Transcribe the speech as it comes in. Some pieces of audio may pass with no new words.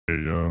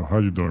Hey, how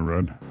you doing,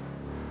 Red?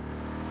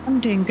 I'm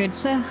doing good,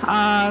 sir.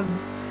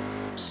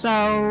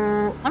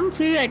 So I'm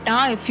free right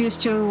now if you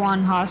still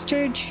want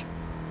hostage.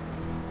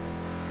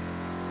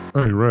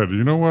 Hey, Red,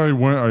 you know why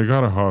I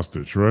got a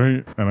hostage,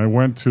 right? And I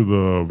went to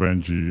the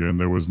Venji and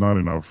there was not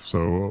enough.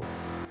 So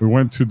we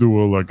went to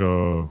do like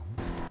a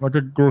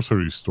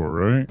grocery store,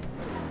 right?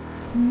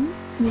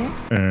 Yeah.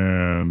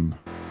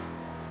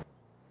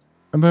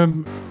 And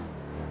then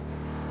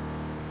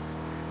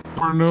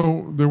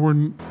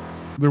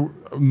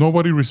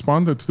nobody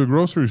responded to the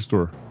grocery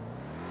store.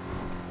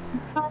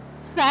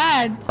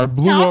 Sad. I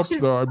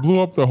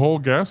blew up the whole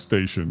gas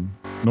station.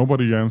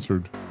 Nobody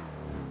answered.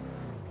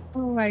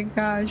 Oh my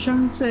gosh,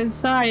 I'm so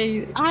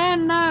sorry. I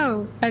don't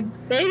know.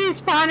 They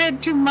responded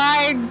to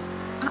my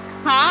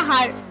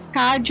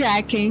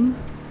carjacking.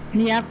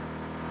 Yep.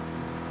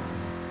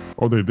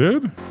 Oh, they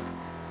did?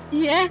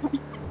 Yeah.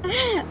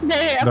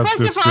 That's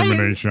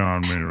discrimination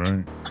on me,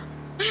 right?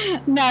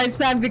 No, it's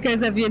not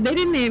because of you. They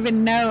didn't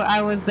even know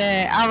I was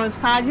there. I was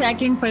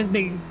carjacking. First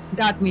they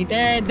got me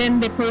there,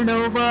 then they pulled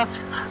over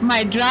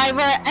my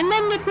driver, and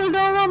then they pulled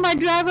over my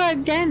driver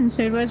again.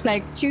 So it was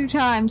like 2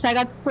 times. I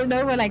got pulled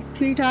over like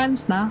 3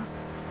 times now.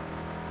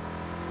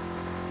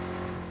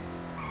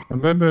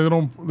 And then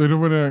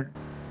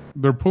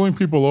they're pulling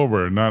people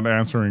over and not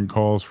answering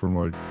calls from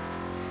like,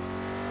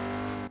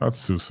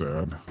 that's too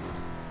sad.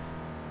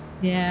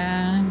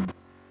 Yeah.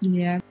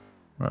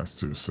 That's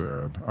too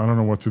sad. I don't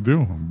know what to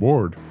do. I'm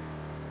bored.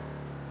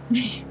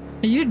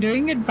 Are you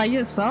doing it by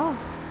yourself?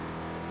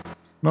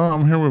 No,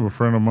 I'm here with a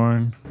friend of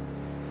mine.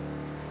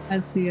 I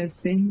see.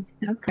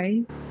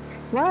 Okay.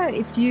 Well,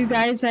 if you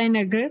guys are in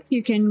a group,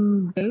 you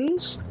can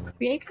boost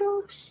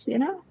vehicles, you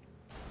know?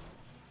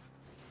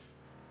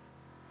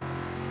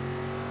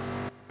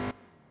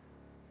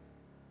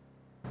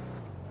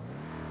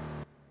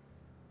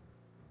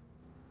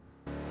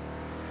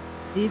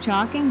 Are you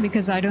talking?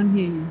 Because I don't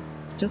hear you.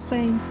 Just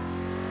saying.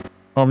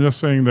 I'm just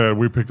saying that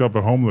we picked up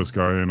a homeless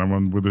guy and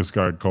I'm with this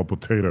guy called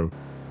Potato.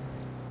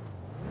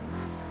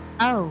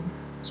 Oh,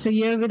 so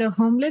you're with a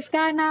homeless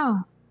guy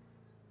now?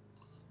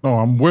 No,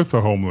 I'm with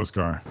a homeless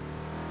guy.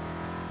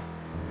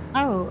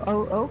 Oh,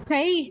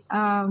 okay.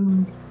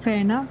 Fair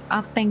enough.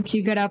 I think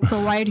you gotta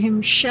provide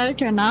him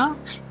shelter now.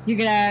 You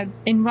gotta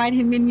invite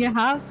him in your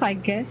house, I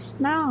guess,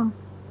 now.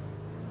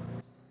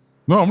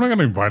 No, I'm not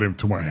gonna invite him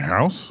to my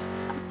house.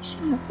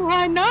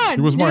 Why not?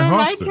 He was my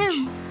hostage. Like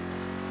him?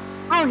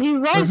 Oh, he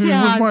was your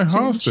hostage. My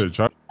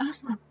hostage.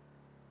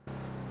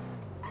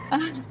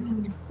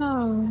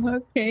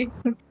 Oh, okay.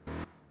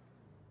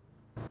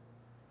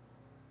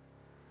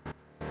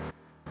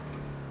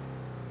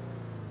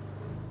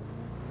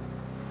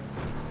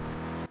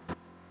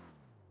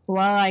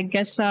 Well, I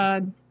guess,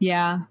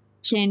 yeah,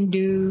 can't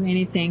do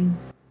anything.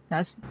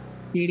 That's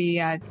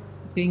really,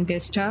 doing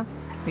their stuff,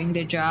 doing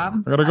their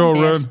job. I gotta go,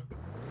 Red.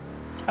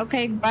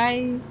 Okay,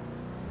 bye.